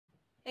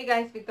Hey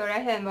guys,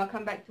 Victoria here and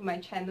welcome back to my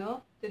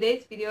channel.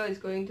 Today's video is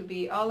going to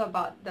be all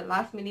about the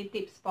last minute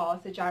tips for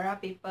SEJARAH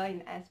paper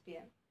in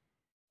SPM.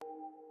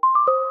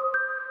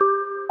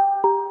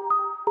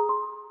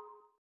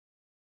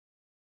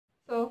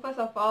 So first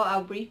of all,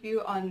 I'll brief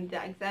you on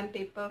the exam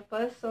paper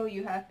first. So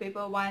you have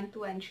paper 1,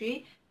 2 and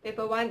 3.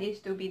 Paper 1 is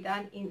to be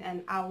done in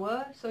an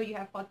hour. So you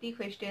have 40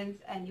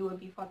 questions and it will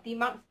be 40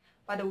 marks.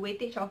 But the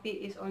weightage of it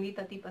is only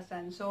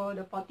 30%. So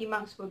the 40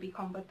 marks will be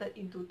converted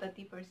into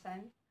 30%.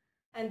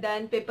 And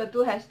then paper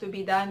 2 has to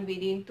be done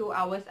within 2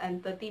 hours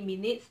and 30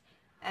 minutes.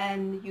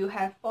 And you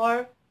have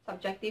 4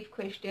 subjective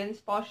questions,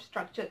 4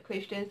 structured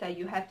questions that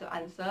you have to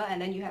answer. And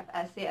then you have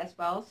essay as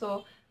well.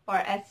 So for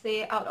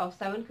essay, out of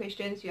 7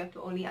 questions, you have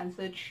to only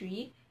answer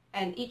 3.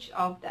 And each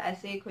of the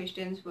essay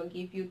questions will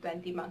give you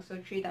 20 marks. So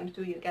 3 times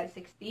 2, you get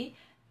 60.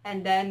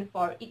 And then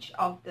for each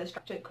of the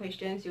structured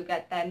questions, you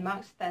get 10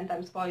 marks. 10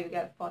 times 4, you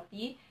get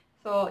 40.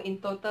 So in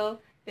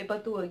total,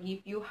 paper 2 will give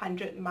you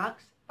 100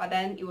 marks. But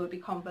then it will be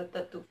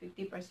converted to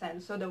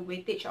 50%. So the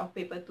weightage of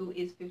paper 2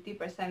 is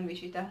 50%,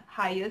 which is the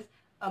highest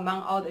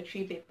among all the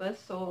 3 papers.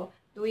 So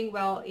doing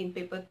well in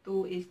paper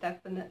 2 is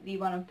definitely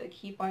one of the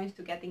key points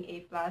to getting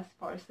A+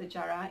 for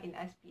SEJARAH in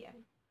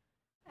SPM.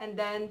 And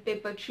then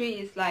paper 3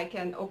 is like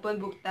an open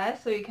book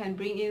test, so you can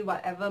bring in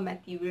whatever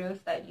materials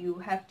that you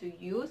have to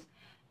use.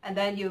 And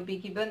then you'll be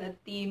given a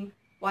theme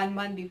 1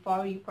 month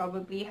before. You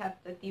probably have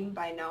the theme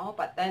by now,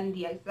 but then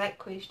the exact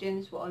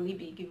questions will only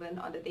be given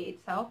on the day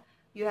itself.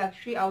 You have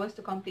 3 hours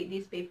to complete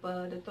this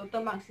paper. The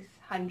total marks is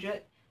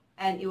 100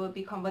 and it will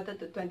be converted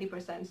to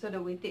 20%. So the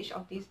weightage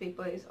of this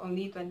paper is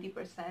only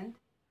 20%.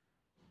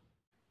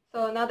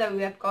 So now that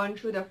we have gone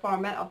through the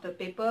format of the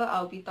paper,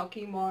 I'll be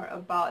talking more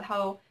about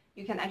how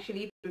you can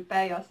actually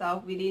prepare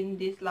yourself within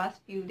these last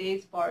few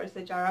days for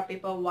SEJARAH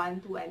paper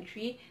 1, 2 and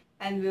 3.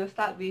 And we'll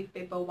start with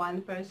paper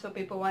 1 first. So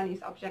paper 1 is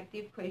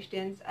objective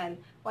questions, and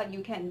what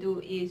you can do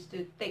is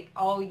to take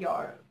all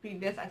your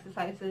previous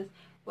exercises,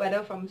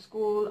 whether from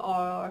school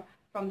or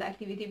from the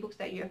activity books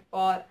that you have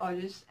bought, or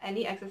just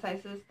any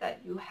exercises that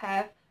you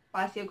have,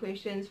 past year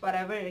questions,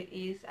 whatever it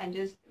is, and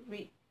just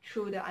read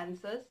through the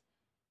answers.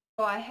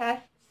 So I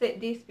have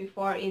said this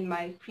before in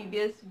my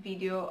previous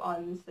video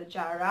on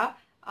SEJARAH.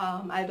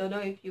 I don't know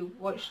if you've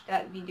watched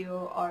that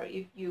video or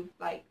if you've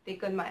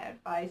taken my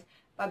advice,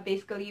 but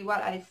basically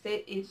what I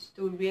said is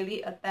to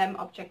really attempt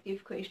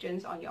objective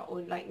questions on your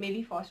own. Like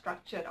maybe for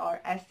structured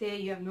or essay,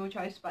 you have no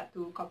choice but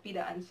to copy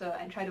the answer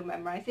and try to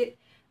memorize it.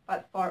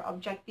 But for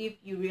objective,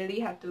 you really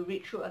have to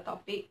read through a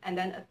topic and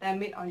then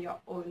attempt it on your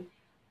own.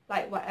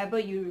 Like whatever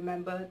you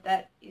remember,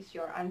 that is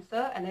your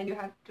answer, and then you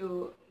have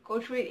to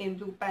go through it in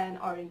blue pen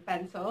or in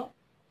pencil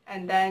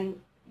and then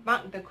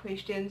mark the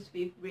questions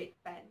with red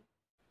pen.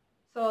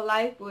 So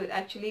life would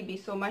actually be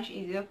so much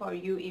easier for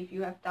you if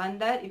you have done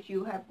that, if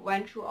you have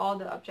went through all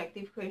the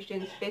objective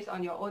questions based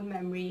on your own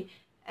memory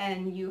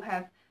and you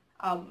have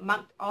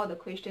marked all the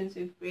questions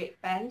with red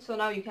pen. So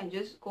now you can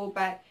just go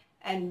back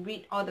and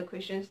read all the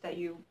questions that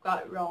you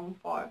got wrong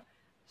for.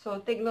 So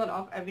take note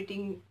of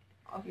everything,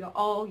 of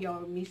all your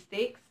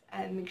mistakes,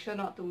 and make sure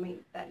not to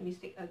make that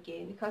mistake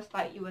again, because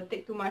it will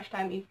take too much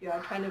time if you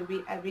are trying to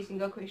read every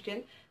single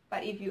question.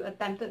 But if you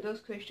attempted those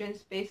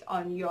questions based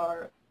on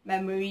your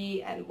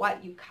memory and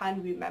what you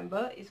can't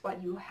remember is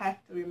what you have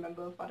to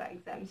remember for the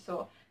exam.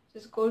 So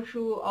just go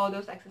through all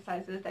those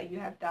exercises that you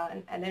have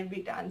done and then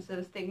read the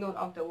answers, take note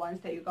of the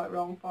ones that you got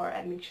wrong for,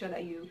 and make sure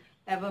that you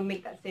never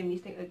make that same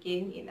mistake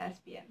again in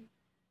SPM.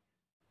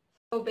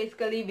 So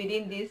basically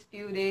within these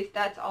few days,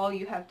 that's all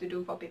you have to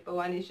do for paper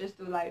 1, is just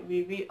to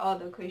reread all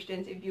the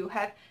questions. If you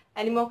have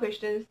any more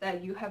questions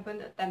that you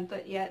haven't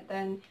attempted yet,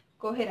 then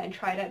go ahead and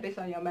try that based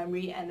on your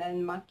memory and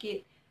then mark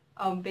it.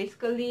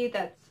 Basically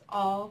that's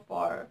all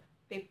for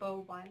paper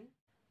 1.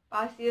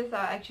 Past years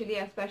are actually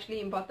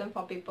especially important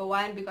for paper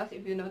 1 because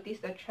if you notice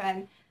the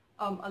trend,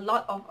 a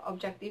lot of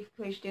objective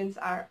questions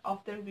are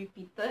often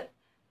repeated.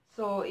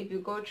 So if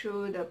you go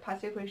through the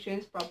past year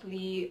questions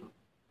properly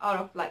out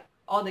of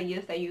all the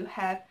years that you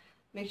have,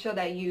 make sure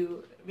that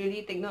you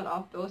really take note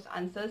of those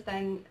answers,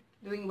 then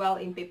doing well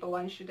in paper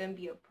 1 shouldn't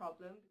be a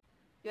problem.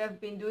 You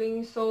have been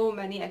doing so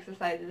many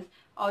exercises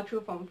all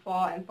through Form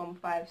 4 and Form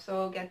 5,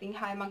 so getting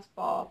high marks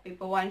for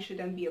paper 1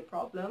 shouldn't be a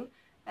problem.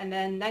 And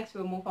then next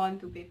we'll move on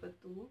to paper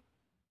 2.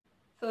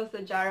 So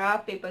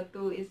SEJARAH paper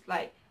 2 is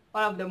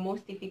one of the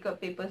most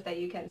difficult papers that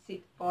you can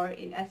sit for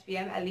in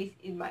SPM, at least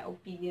in my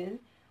opinion.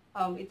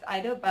 It's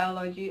either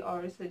biology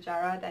or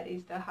SEJARAH that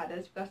is the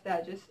hardest because there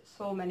are just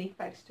so many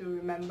facts to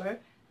remember.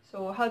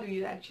 So how do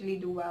you actually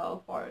do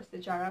well for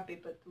SEJARAH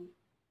paper 2?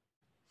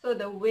 So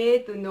the way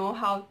to know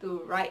how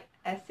to write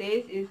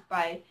essays is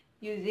by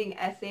using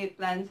essay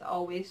plans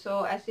always.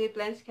 So essay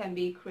plans can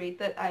be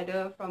created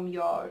either from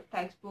your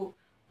textbook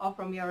or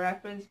from your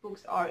reference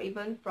books, or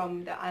even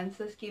from the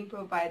answer scheme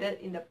provided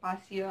in the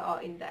past year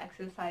or in the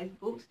exercise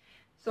books.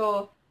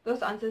 So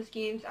those answer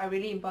schemes are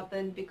really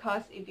important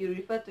because if you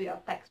refer to your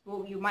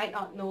textbook, you might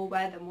not know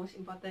where the most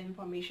important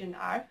information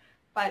are.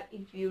 But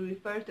if you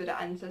refer to the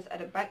answers at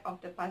the back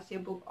of the past year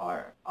book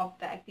or of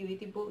the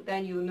activity book,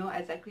 then you know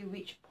exactly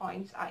which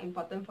points are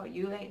important for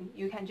you, and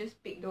you can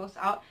just pick those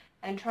out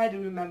and try to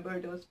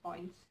remember those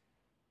points.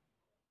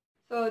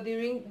 So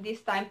during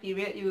this time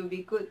period, it will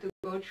be good to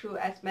go through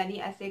as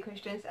many essay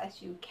questions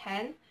as you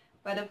can,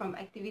 whether from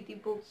activity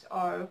books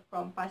or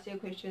from past year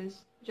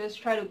questions. Just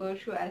try to go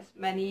through as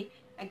many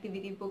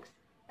activity books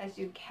as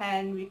you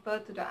can, refer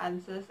to the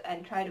answers,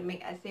 and try to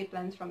make essay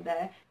plans from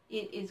there.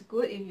 It is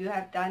good if you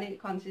have done it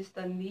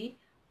consistently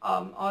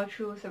all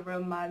through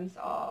several months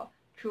or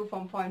through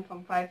Form 4 and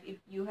Form 5. If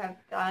you have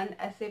done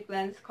essay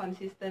plans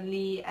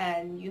consistently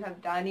and you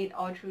have done it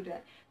all through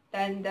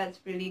then that's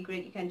really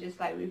great. You can just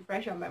like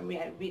refresh your memory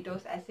and read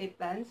those essay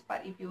plans.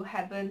 But if you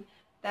haven't,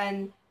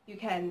 then you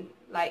can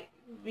like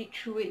read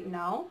through it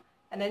now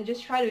and then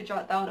just try to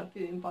jot down a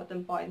few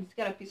important points.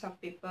 Get a piece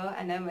of paper,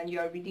 and then when you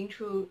are reading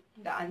through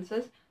the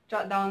answers,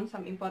 jot down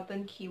some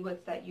important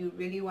keywords that you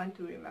really want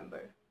to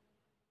remember.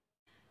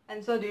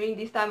 And so during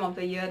this time of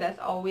the year, there's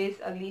always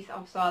a list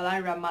of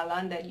soalan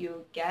ramalan that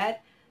you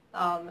get.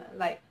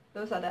 Like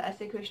those are the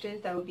essay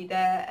questions that will be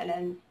there, and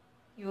then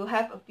you'll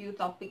have a few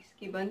topics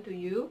given to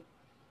you.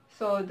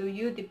 So do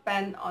you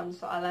depend on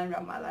soalan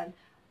ramalan?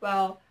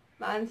 Well,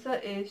 my answer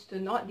is to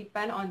not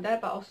depend on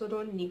that, but also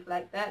don't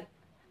neglect that.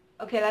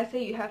 Okay, let's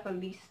say you have a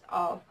list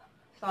of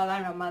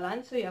soalan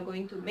ramalan, so you're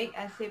going to make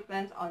essay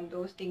plans on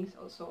those things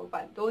also,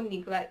 but don't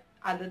neglect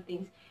other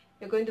things.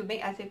 You're going to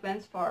make essay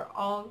plans for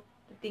all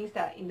the things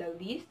that are in the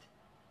list,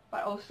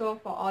 but also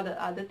for all the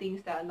other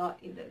things that are not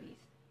in the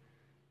list.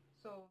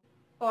 So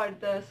for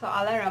the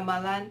soalan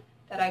ramalan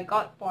that I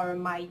got for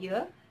my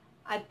year,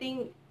 I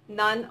think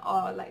none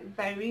or like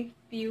very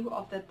few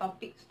of the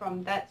topics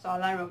from that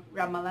soalan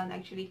ramalan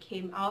actually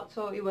came out.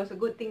 So it was a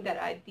good thing that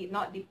I did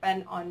not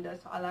depend on the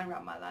soalan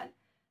ramalan.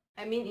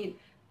 I mean, it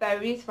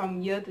varies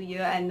from year to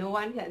year and no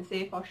one can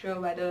say for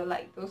sure whether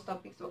like those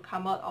topics will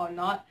come out or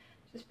not.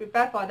 Just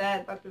prepare for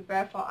that, but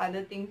prepare for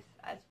other things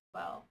as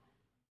well.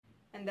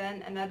 And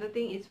then another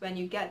thing is when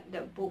you get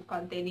the book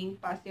containing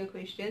past year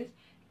questions,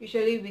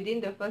 usually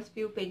within the first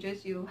few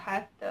pages you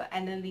have the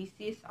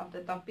analysis of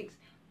the topics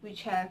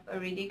which have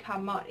already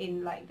come out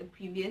in like the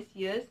previous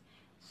years.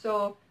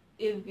 So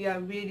if you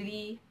are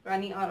really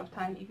running out of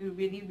time, if you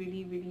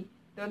really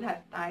don't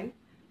have time,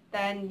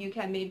 then you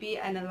can maybe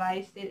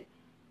analyze it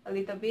a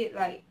little bit,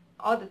 like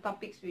all the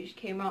topics which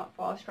came out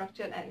for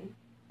structured and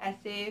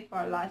essay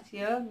for last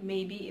year,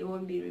 maybe it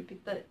won't be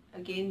repeated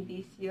again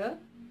this year.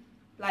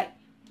 Like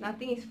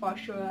nothing is for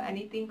sure,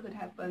 anything could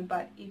happen,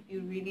 but if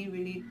you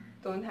really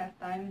don't have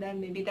time, then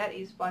maybe that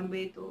is one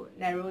way to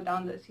narrow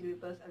down the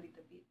syllabus a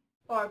little bit.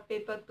 For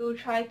paper 2,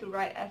 try to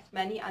write as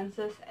many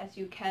answers as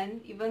you can,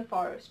 even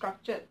for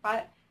structured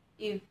part.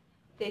 If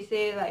they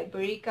say like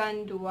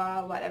berikan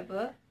dua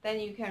whatever, then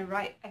you can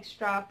write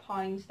extra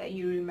points that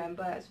you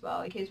remember as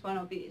well in case one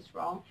of it is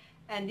wrong.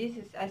 And this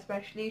is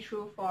especially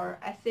true for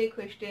essay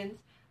questions.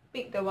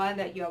 Pick the one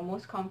that you are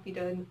most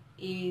confident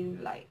in,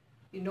 like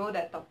you know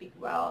that topic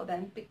well,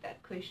 then pick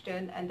that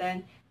question, and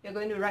then you're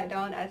going to write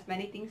down as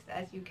many things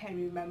as you can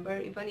remember.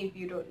 Even if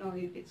you don't know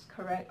if it's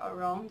correct or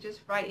wrong, just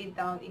write it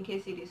down in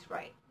case it is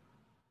right.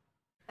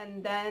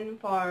 And then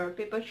for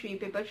paper 3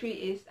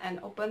 is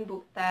an open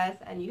book test,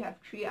 and you have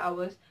 3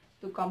 hours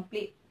to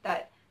complete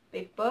that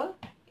paper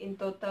in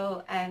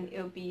total, and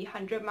it'll be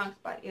 100 marks,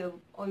 but it'll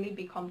only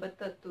be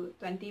converted to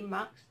 20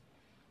 marks.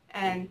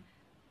 And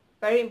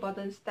very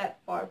important step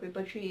for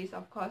paper 3 is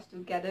of course to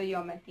gather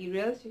your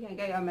materials. You can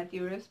get your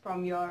materials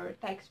from your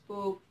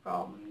textbook,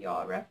 from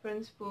your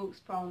reference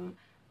books, from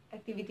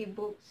activity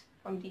books,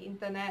 from the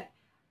internet.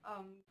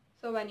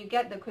 So when you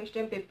get the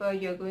question paper,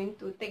 you're going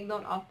to take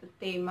note of the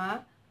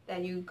thema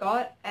that you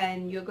got,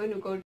 and you're going to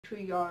go through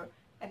your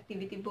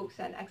activity books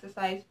and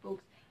exercise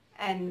books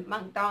and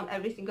mark down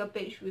every single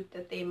page with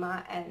the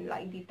thema and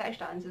like detach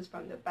the answers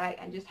from the back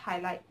and just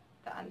highlight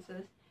the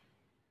answers.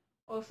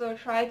 Also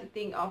try to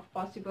think of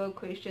possible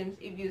questions.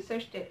 If you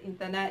search the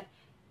internet,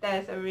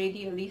 there's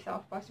already a list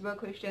of possible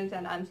questions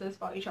and answers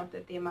for each of the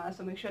themas,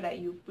 so make sure that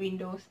you print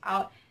those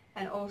out.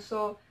 And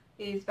also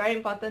it is very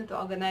important to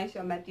organize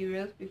your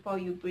materials before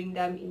you bring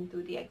them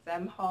into the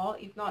exam hall.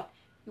 If not,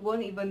 you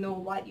won't even know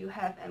what you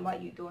have and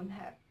what you don't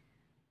have.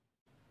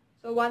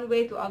 So one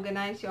way to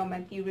organize your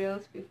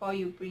materials before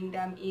you bring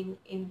them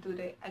into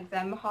the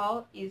exam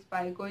hall is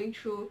by going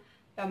through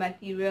your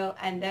material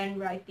and then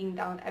writing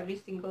down every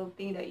single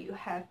thing that you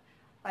have.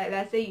 Like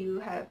let's say you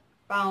have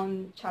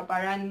found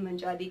cabaran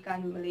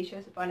menjadikan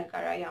Malaysia sebuah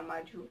negara yang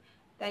maju,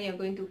 then you're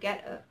going to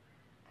get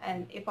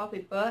an A4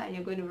 paper and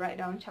you're going to write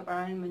down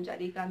cabaran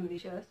menjadikan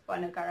Malaysia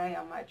sebuah negara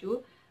yang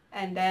maju,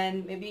 and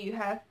then maybe you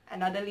have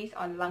another list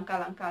on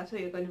langkah-langkah, so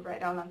you're going to write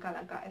down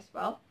langkah-langkah as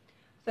well.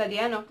 So at the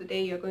end of the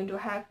day, you're going to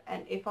have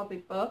an A4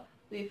 paper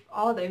with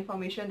all the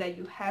information that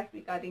you have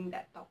regarding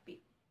that topic.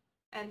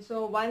 And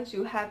so once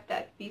you have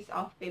that piece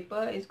of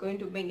paper, it's going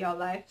to make your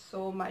life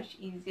so much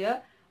easier.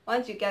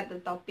 Once you get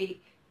the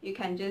topic, you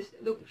can just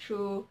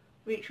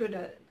read through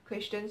the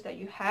questions that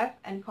you have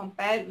and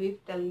compare it with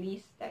the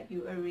list that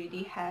you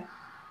already have.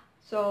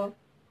 So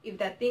If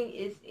that thing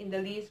is in the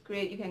list,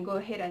 great, you can go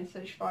ahead and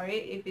search for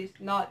it. If it's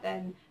not,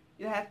 then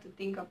you have to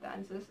think of the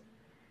answers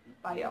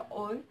by your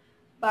own.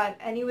 But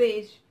anyway,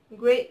 it's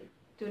great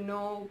to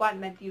know what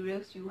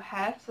materials you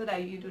have so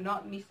that you do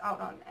not miss out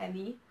on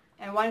any.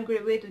 And one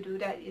great way to do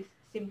that is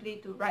simply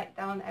to write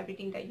down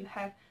everything that you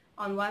have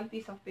on one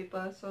piece of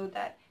paper so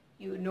that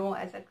you know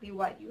exactly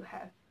what you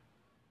have.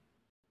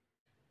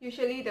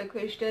 Usually the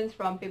questions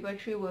from paper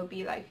 3 will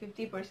be like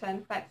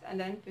 50% facts and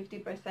then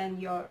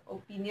 50% your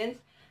opinions.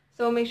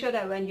 So make sure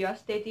that when you are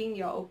stating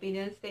your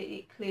opinion, state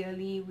it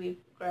clearly with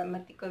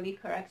grammatically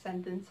correct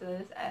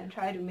sentences and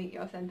try to make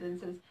your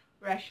sentences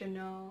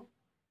rational.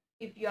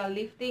 If you are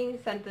lifting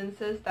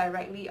sentences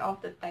directly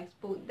off the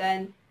textbook,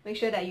 then make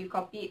sure that you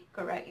copy it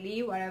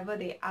correctly. Whatever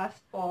they ask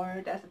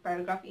for, there's a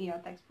paragraph in your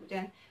textbook,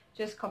 then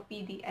just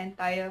copy the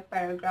entire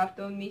paragraph.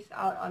 Don't miss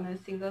out on a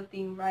single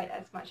thing, write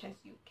as much as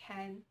you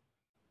can.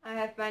 I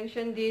have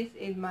mentioned this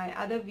in my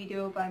other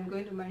video, but I'm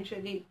going to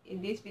mention it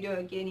in this video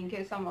again in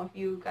case some of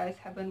you guys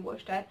haven't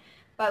watched that.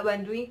 But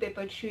when doing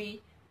paper 3,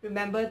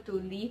 remember to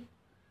leave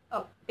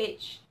a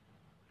page.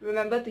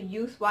 Remember to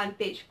use one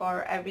page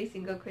for every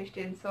single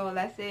question. So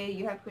let's say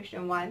you have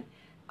question 1.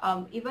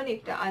 Even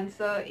if the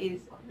answer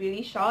is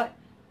really short,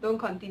 don't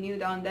continue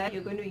down there.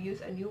 You're going to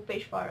use a new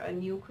page for a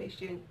new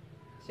question.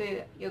 So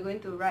you're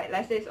going to write,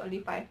 let's say it's only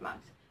 5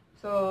 marks.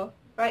 So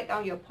write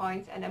down your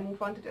points and then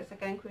move on to the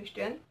second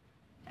question.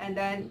 And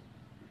then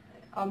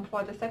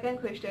for the second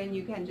question,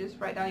 you can just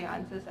write down your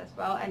answers as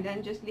well and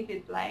then just leave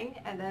it blank.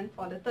 And then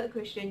for the third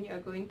question, you're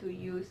going to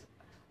use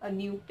a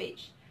new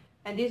page.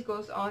 And this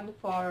goes on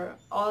for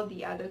all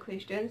the other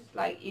questions.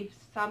 Like if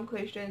some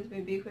questions,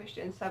 maybe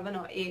question 7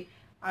 or 8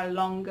 are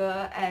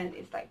longer and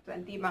it's like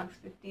 20 marks,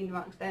 15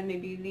 marks, then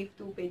maybe leave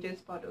 2 pages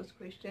for those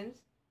questions.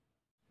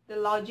 The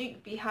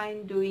logic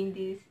behind doing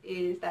this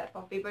is that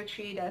for paper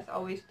 3, there's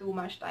always too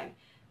much time.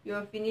 You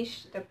will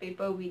finish the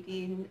paper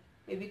within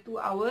maybe 2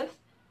 hours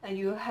and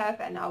you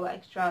have an hour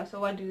extra. So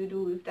what do you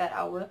do with that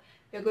hour?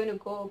 You're going to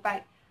go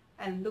back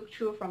and look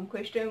through from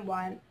question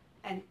 1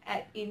 and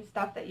add in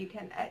stuff that you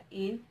can add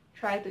in.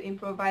 Try to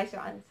improvise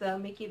your answer,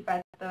 make it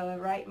better,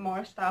 write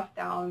more stuff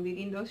down.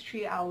 Within those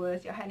 3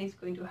 hours, your hand is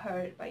going to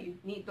hurt, but you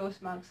need those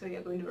marks, so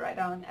you're going to write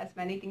down as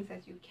many things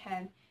as you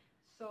can.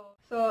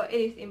 So it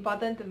is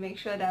important to make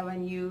sure that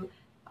when you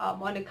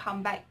want to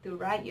come back to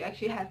write, you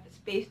actually have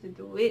space to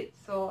do it.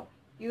 So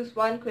use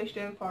one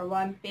question for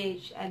 1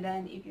 page, and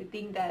then if you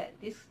think that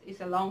this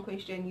is a long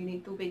question, you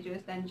need 2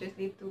 pages, then just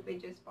leave 2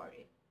 pages for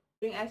it.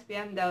 During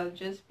SPM, there will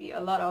just be a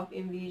lot of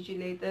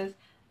invigilators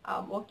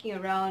walking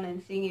around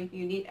and seeing if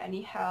you need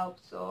any help.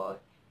 So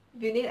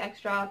if you need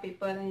extra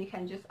paper, then you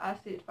can just ask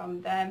it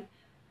from them.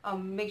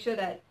 Make sure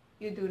that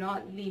you do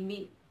not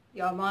limit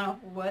your amount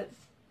of words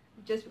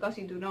just because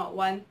you do not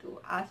want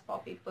to ask for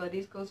paper.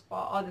 This goes for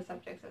all the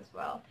subjects as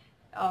well.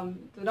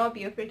 Do not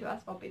be afraid to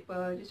ask for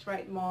paper. Just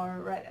write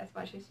more, write as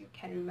much as you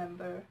can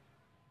remember.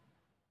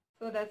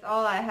 So that's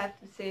all I have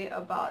to say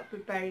about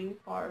preparing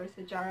for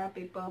SEJARAH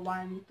paper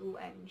 1, 2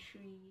 and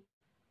 3.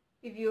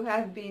 If you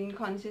have been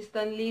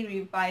consistently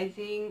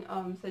revising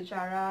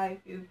SEJARAH, if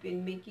you've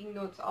been making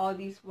notes all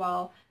this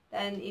while,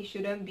 then it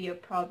shouldn't be a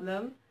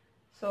problem.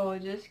 So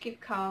just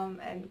keep calm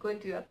and go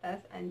into your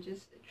test and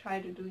just try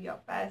to do your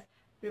best.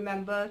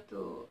 Remember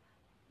to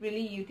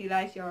really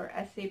utilize your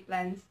essay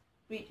plans,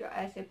 read your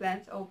essay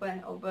plans over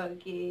and over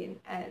again,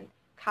 and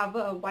cover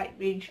a wide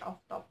range of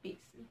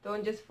topics.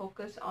 Don't just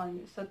focus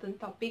on certain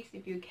topics.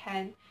 If you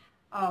can,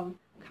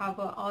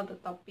 cover all the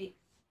topics.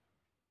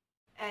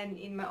 And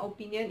in my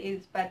opinion,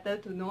 it's better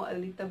to know a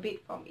little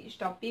bit from each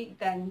topic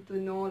than to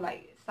know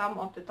like some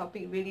of the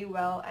topic really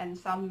well and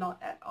some not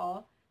at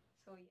all.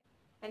 So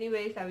yeah.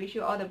 Anyways, I wish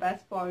you all the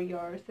best for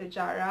your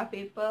SEJARAH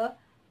paper.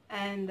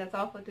 And that's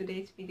all for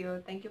today's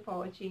video. Thank you for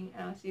watching,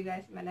 and I'll see you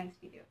guys in my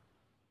next video.